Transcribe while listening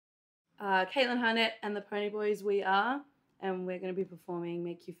Caitlin Harnett and the Pony Boys, we are, and we're going to be performing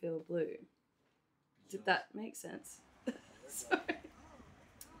Make You Feel Blue. Did that make sense? Sorry.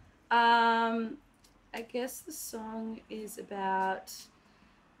 I guess the song is about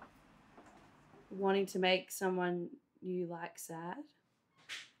wanting to make someone you like sad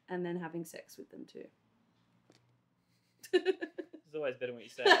and then having sex with them too. It's always better when you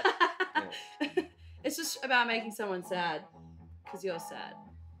say it. It's just about making someone sad because you're sad.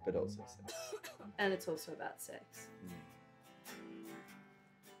 But also sex. And it's also about sex.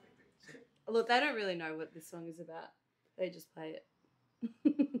 Look, they don't really know what this song is about. They just play it.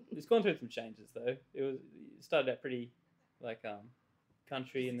 It's gone through some changes though. It started out pretty like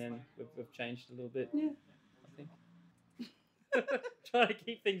country, and then we've changed a little bit. Yeah, I think. Trying to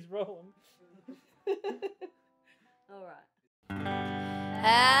keep things rolling. All right.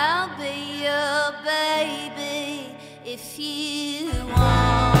 I'll be your baby if you want.